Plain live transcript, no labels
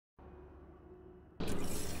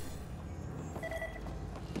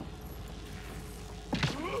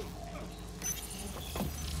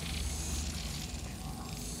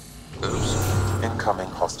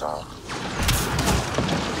hostile.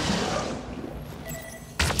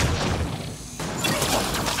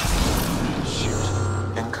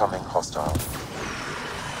 Shoot. Incoming hostile.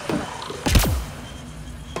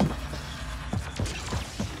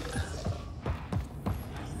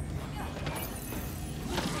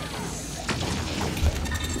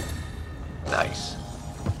 Nice.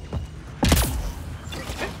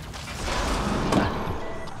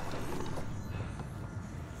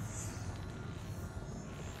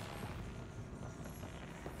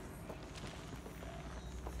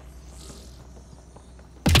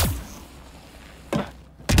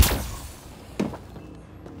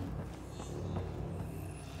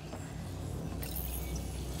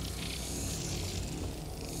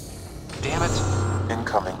 Damn it.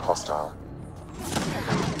 Incoming hostile.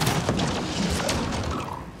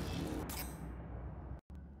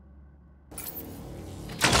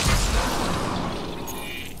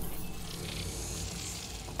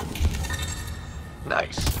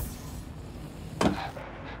 Nice.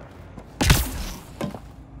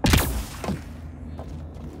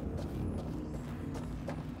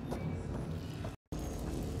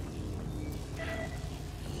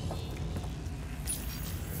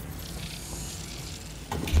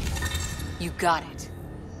 You got it.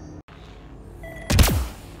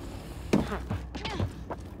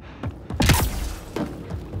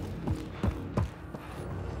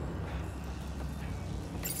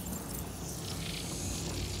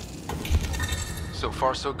 So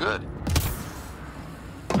far, so good.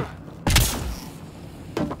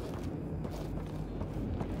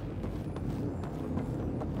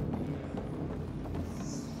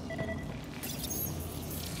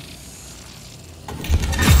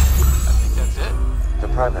 The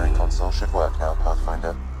primary console should work now,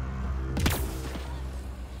 Pathfinder.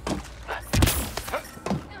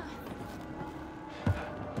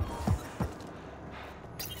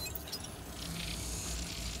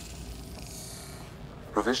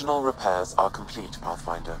 Provisional repairs are complete,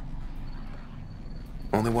 Pathfinder.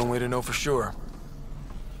 Only one way to know for sure.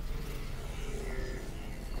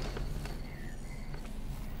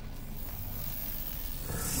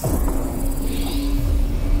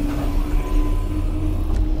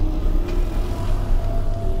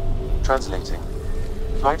 Translating.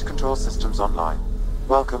 Flight control systems online.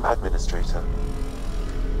 Welcome, Administrator.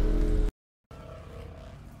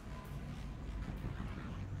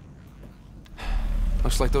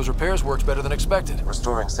 Looks like those repairs worked better than expected.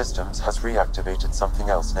 Restoring systems has reactivated something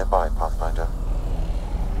else nearby, Pathfinder.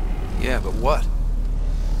 Yeah, but what?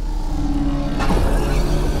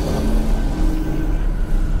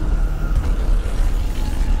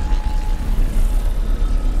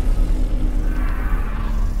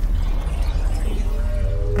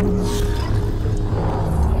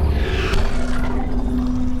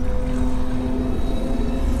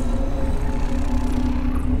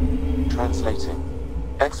 Translating.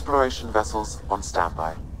 Exploration vessels on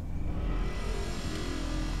standby.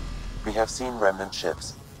 We have seen remnant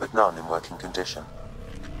ships, but none in working condition.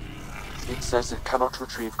 It says it cannot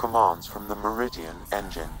retrieve commands from the Meridian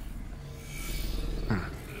engine.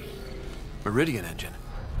 Meridian engine.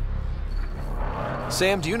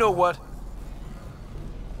 Sam, do you know what?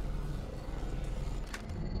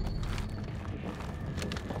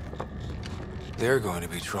 They're going to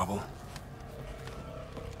be trouble.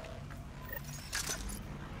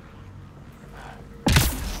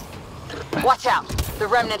 Watch out! The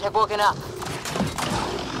remnant have woken up.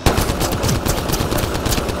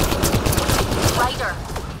 Ryder,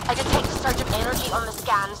 I detect a surge of energy on the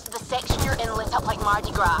scans. The section you're in lit up like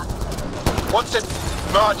Mardi Gras. What's in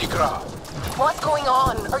Mardi Gras? What's going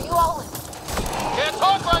on? Are you all... Can't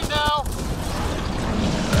talk right now!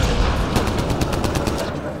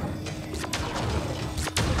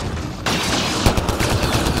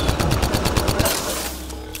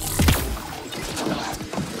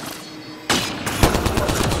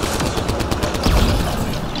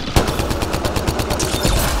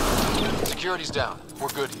 Security's down. We're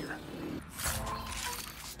good here.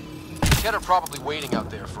 The Ket are probably waiting out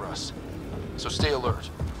there for us, so stay alert.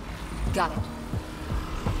 Got it.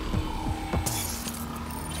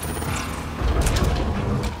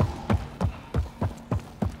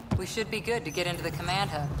 We should be good to get into the command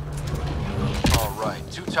hub. All right,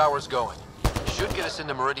 2 towers going. Should get us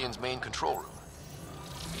into Meridian's main control room.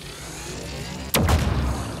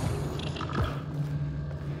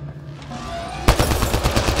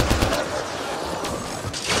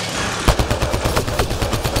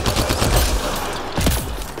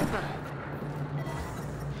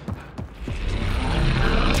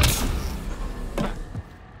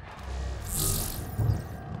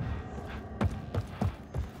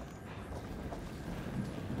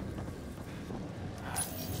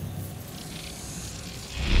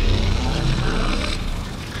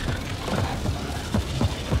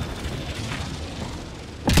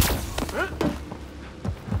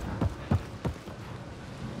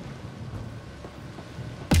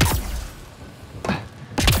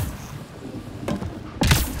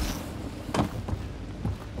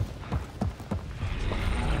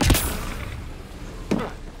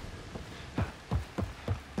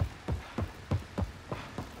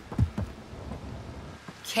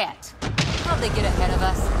 Can't. How'd they get ahead of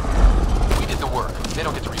us? We did the work. They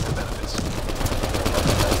don't get to reap the benefits.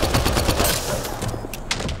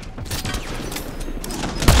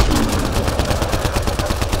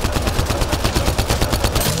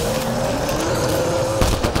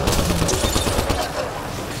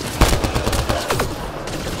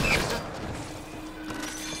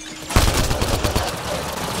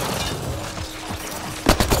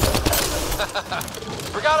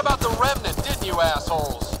 Forgot about the remnant, didn't you,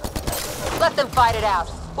 assholes? Let them fight it out.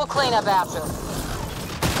 We'll clean up after.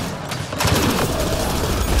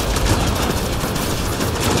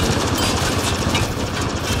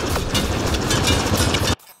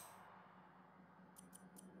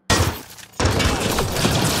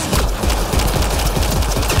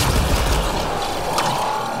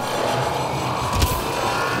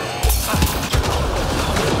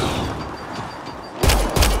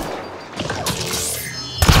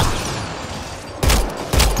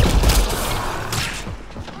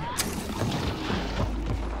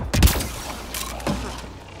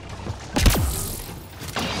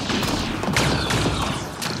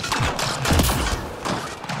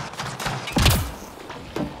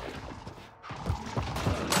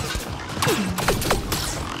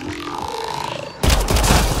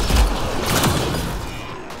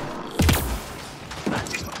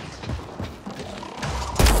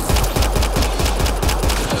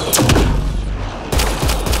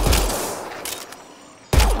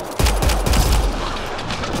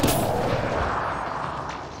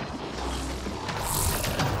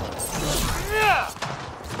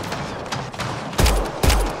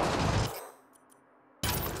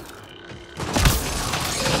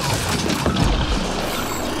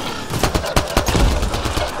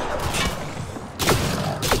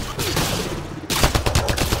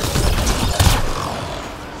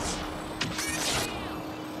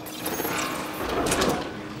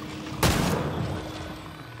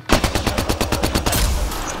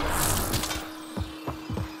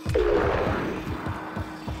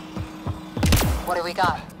 What do we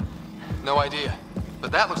got? No idea.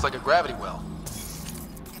 But that looks like a gravity well.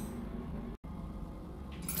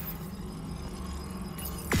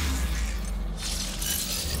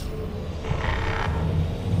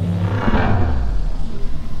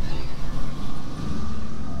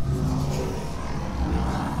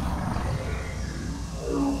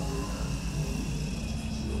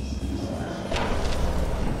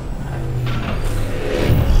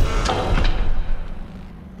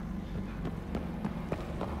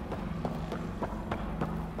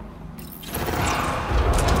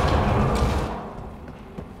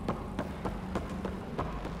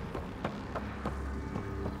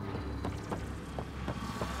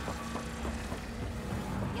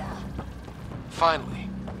 Finally.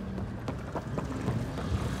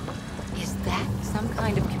 Is that some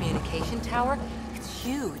kind of communication tower? It's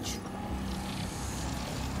huge.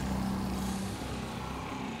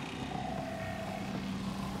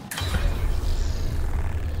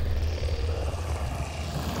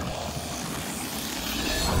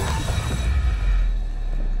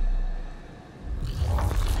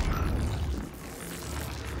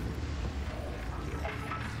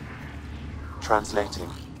 Translating.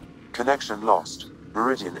 Connection lost.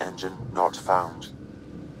 Meridian engine not found.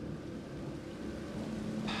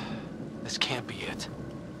 This can't be it.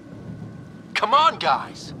 Come on,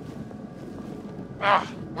 guys! Ugh,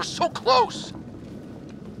 we're so close!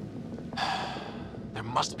 There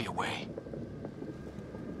must be a way.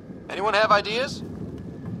 Anyone have ideas?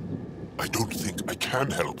 I don't think I can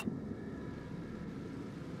help.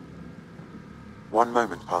 One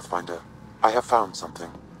moment, Pathfinder. I have found something.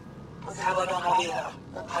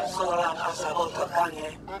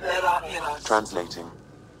 Translating.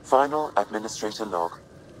 Final Administrator log.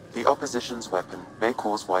 The opposition's weapon may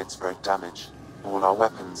cause widespread damage. All our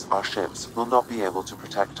weapons, our ships, will not be able to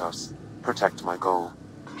protect us. Protect my goal.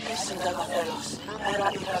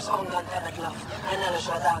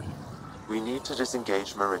 We need to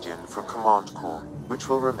disengage Meridian from Command Core, which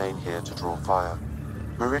will remain here to draw fire.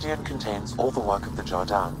 Meridian contains all the work of the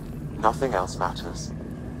Jardan. Nothing else matters.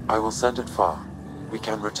 I will send it far. We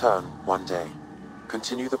can return one day.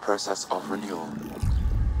 Continue the process of renewal.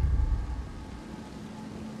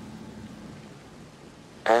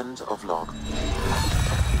 End of log.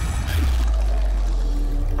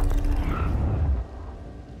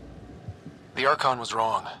 The Archon was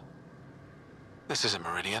wrong. This isn't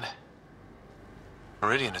Meridian.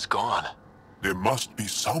 Meridian is gone. There must be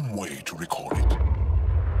some way to recall it.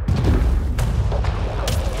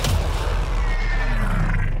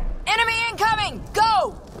 Enemy incoming!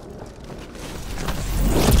 Go!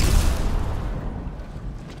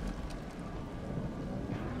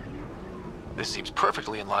 This seems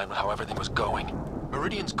perfectly in line with how everything was going.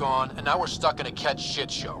 Meridian's gone, and now we're stuck in a Ket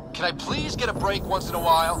shit show. Can I please get a break once in a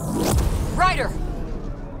while? Ryder!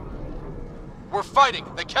 We're fighting!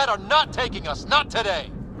 The Ket are not taking us, not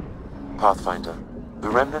today! Pathfinder,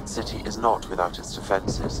 the Remnant City is not without its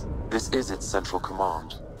defenses. This is its central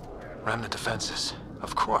command. Remnant defenses,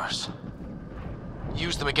 of course.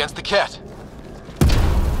 Use them against the Ket.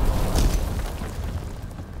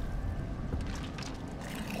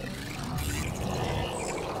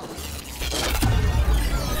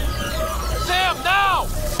 Sam, now!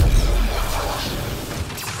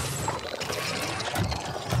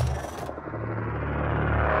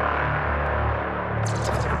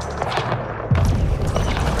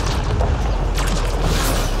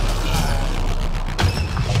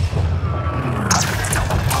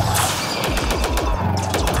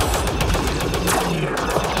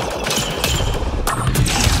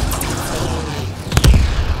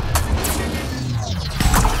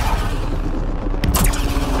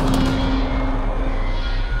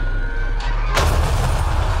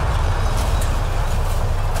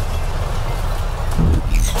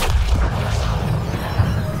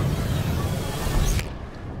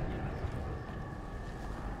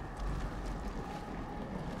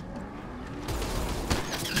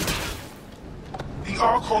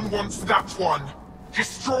 Archon wants that one.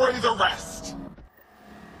 Destroy the rest.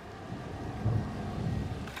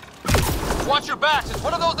 Watch your backs! It's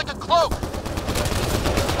one of those that can cloak!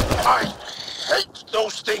 I hate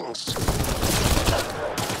those things!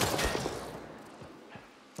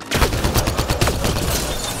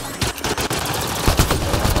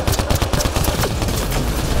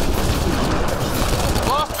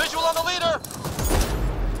 Lost visual on the leader!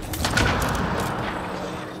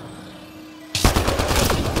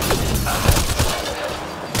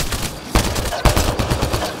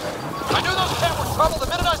 I knew those Ket were trouble the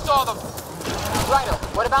minute I saw them! Ryder,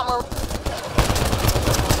 what about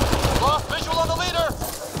Lost visual on the leader!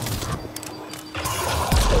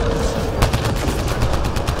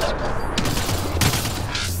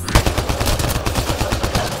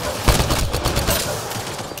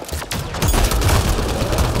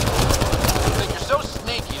 You think you're so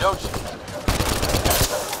sneaky, don't you?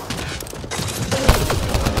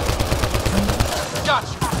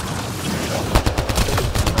 Gotcha!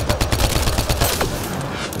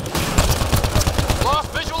 Lost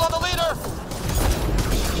visual on the leader!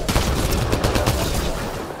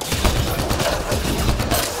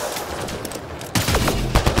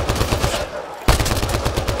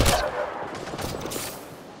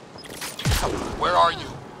 Where are you?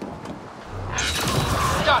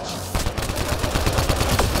 Gotcha!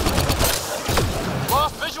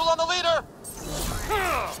 Lost visual on the leader!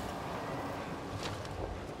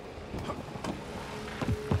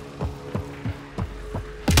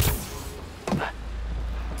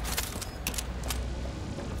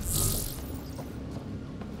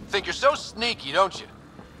 Think you're so sneaky, don't you?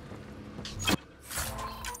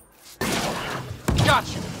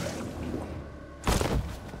 Gotcha!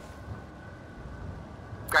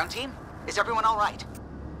 Ground team, is everyone all right?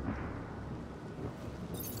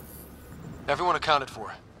 Everyone accounted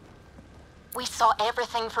for. We saw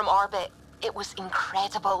everything from orbit. It was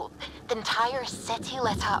incredible. The entire city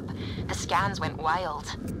lit up. The scans went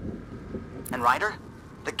wild. And Ryder,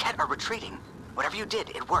 the Ket are retreating. Whatever you did,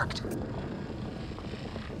 it worked.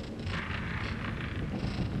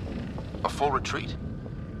 A full retreat?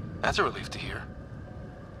 That's a relief to hear.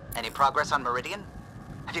 Any progress on Meridian?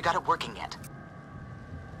 Have you got it working yet?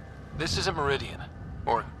 This isn't Meridian.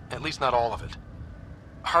 Or at least not all of it.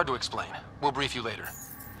 Hard to explain. We'll brief you later.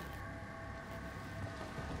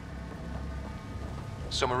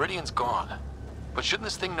 So Meridian's gone. But shouldn't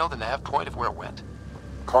this thing know the nav point of where it went?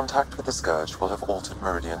 Contact with the Scourge will have altered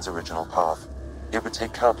Meridian's original path. It would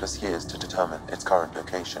take countless years to determine its current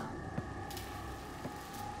location.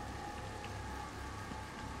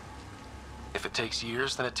 If it takes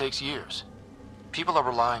years, then it takes years. People are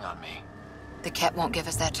relying on me. The Ket won't give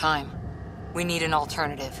us that time. We need an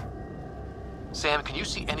alternative. Sam, can you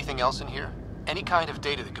see anything else in here? Any kind of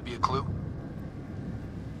data that could be a clue?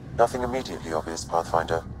 Nothing immediately obvious,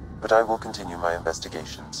 Pathfinder, but I will continue my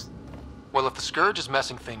investigations. Well, if the Scourge is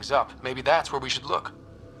messing things up, maybe that's where we should look.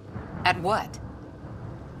 At what?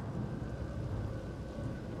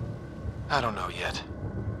 I don't know yet.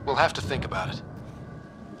 We'll have to think about it.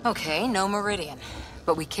 Okay, no Meridian.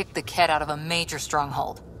 But we kicked the Ket out of a major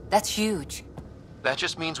stronghold. That's huge. That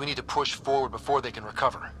just means we need to push forward before they can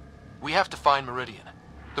recover. We have to find Meridian.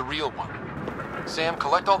 The real one. Sam,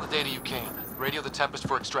 collect all the data you can. Radio the Tempest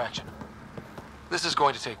for extraction. This is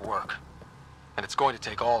going to take work. And it's going to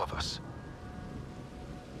take all of us.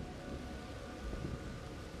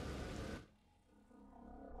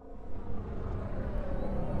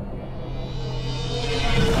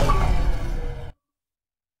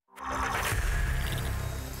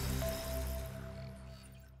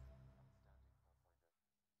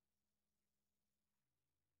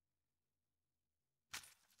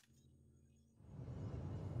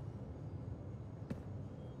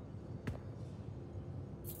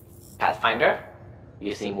 Pathfinder.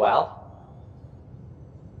 You seem well.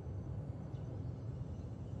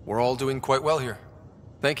 We're all doing quite well here.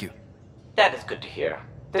 Thank you. That is good to hear.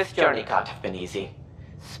 This journey can't have been easy.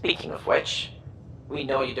 Speaking of which, we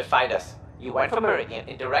know you defied us. You went for Meridian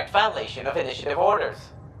in direct violation of initiative orders,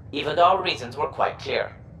 even though our reasons were quite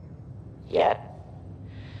clear. Yet,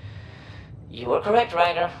 you were correct,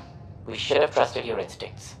 Ryder. We should have trusted your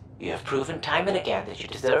instincts. You have proven time and again that you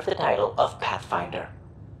deserve the title of Pathfinder.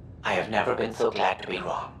 I have never been so glad to be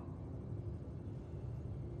wrong.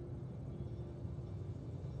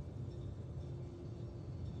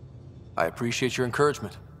 I appreciate your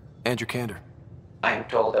encouragement and your candor. I am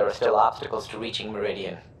told there are still obstacles to reaching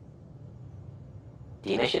Meridian.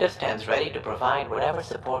 The initiative stands ready to provide whatever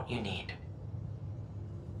support you need.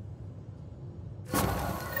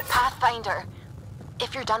 Pathfinder,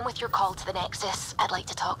 if you're done with your call to the Nexus, I'd like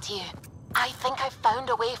to talk to you. I think I've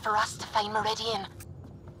found a way for us to find Meridian.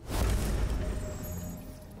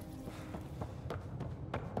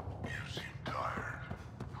 You seem tired.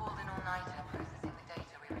 Pulled in all night processing the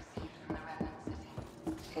data we received from the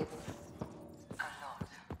Remnant City. It's a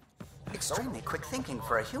lot. Extremely quick thinking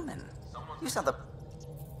for a human. You sound the...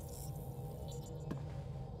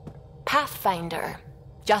 Pathfinder.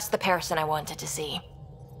 Just the person I wanted to see.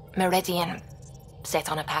 Meridian.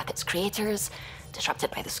 Set on a path its creators,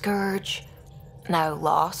 disrupted by the Scourge, now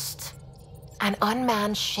lost. An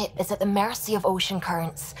unmanned ship is at the mercy of ocean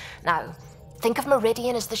currents. Now, think of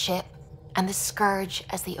Meridian as the ship, and the Scourge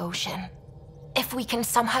as the ocean. If we can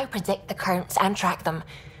somehow predict the currents and track them,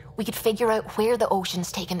 we could figure out where the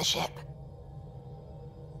ocean's taken the ship.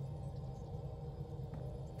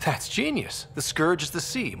 That's genius. The Scourge is the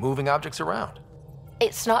sea, moving objects around.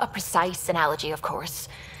 It's not a precise analogy, of course,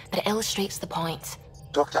 but it illustrates the point.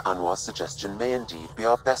 Dr. Anwar's suggestion may indeed be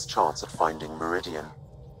our best chance at finding Meridian.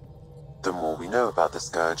 The more we know about the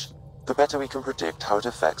Scourge, the better we can predict how it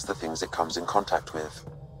affects the things it comes in contact with.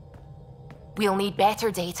 We'll need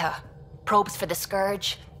better data. Probes for the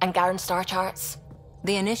Scourge, and Garen star charts.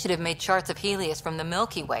 The initiative made charts of Helios from the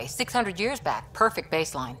Milky Way 600 years back. Perfect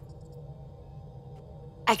baseline.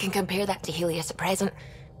 I can compare that to Helios at present.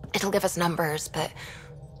 It'll give us numbers, but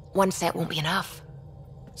one set won't be enough.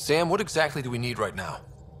 Sam, what exactly do we need right now?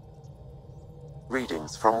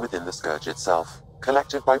 Readings from within the Scourge itself,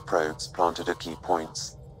 collected by probes planted at key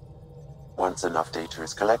points. Once enough data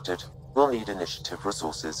is collected, we'll need initiative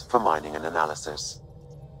resources for mining and analysis.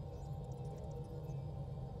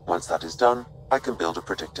 Once that is done, I can build a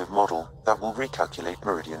predictive model that will recalculate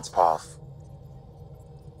Meridian's path.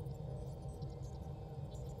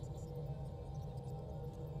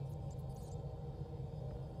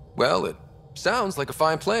 Well, it sounds like a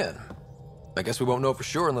fine plan. I guess we won't know for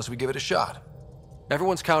sure unless we give it a shot.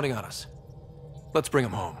 Everyone's counting on us. Let's bring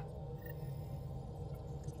them home.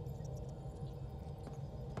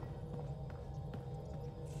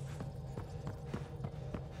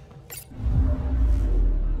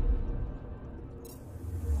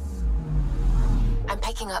 I'm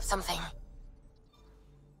picking up something.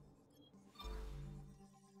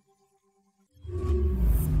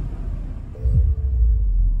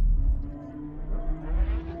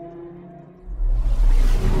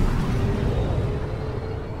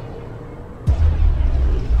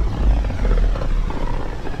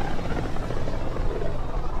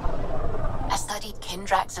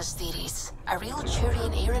 Drax's theories. A real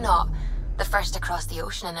Turian aeronaut. The first to cross the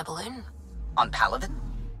ocean in a balloon. On Paladin?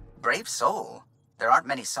 Brave soul. There aren't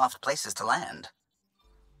many soft places to land.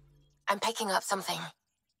 I'm picking up something.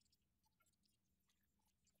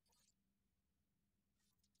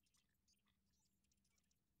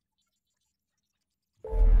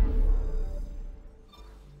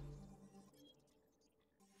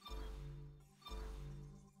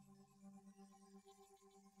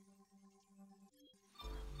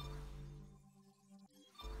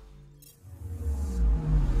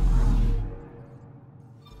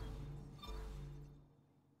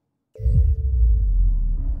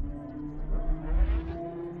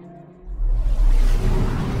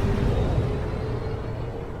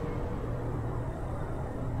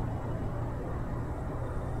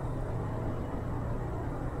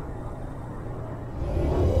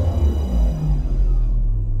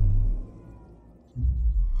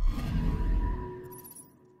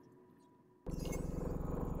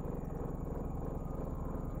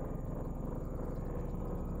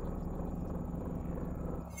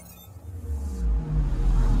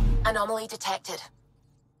 Anomaly detected.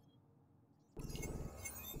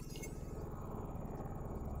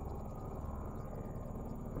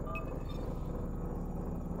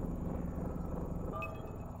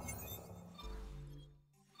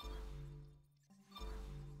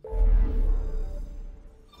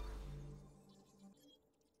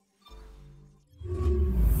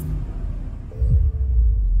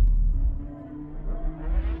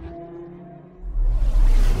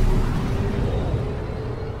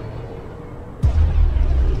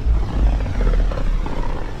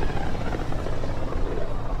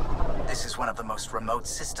 This is one of the most remote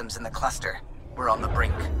systems in the cluster. We're on the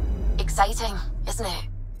brink. Exciting, isn't it?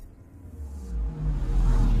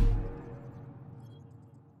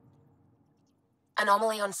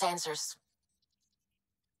 Anomaly on sensors.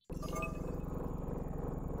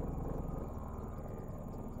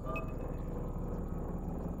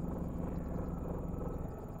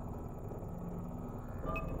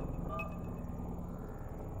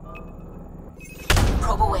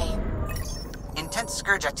 Probe away. Intense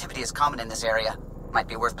scourge activity is common in this area. Might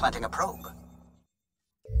be worth planting a probe.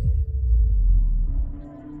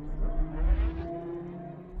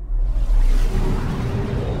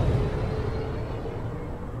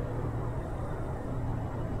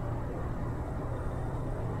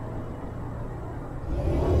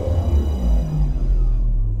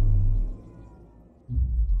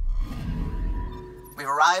 We've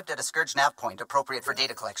arrived at a scourge nav point appropriate for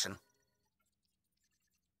data collection.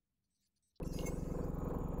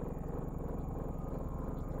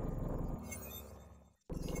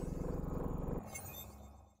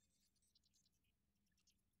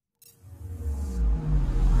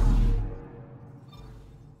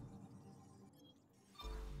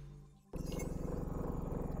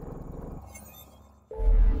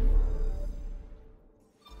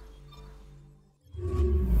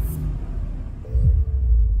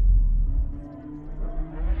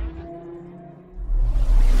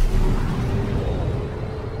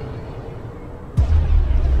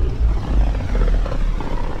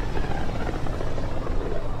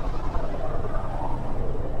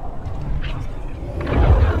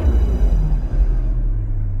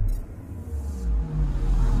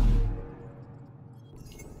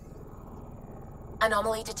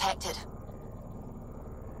 Anomaly detected.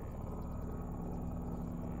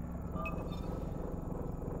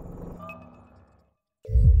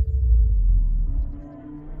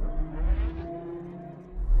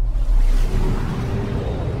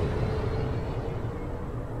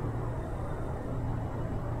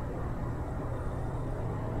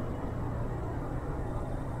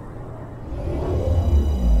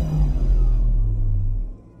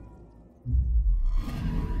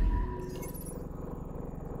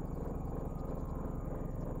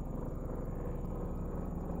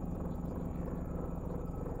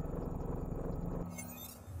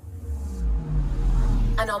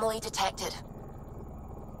 Anomaly detected.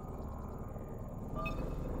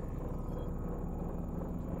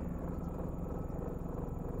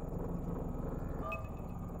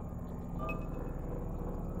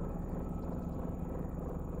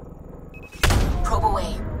 Probe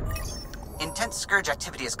away. Intense scourge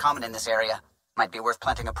activity is common in this area. Might be worth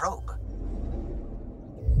planting a probe.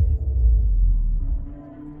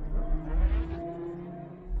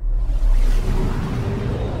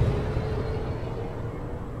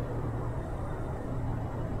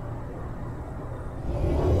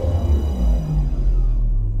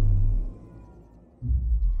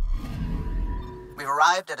 We've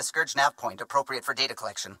arrived at a scourge nav point appropriate for data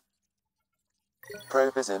collection.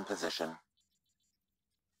 Probe is in position.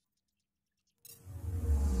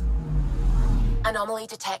 Anomaly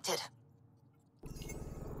detected.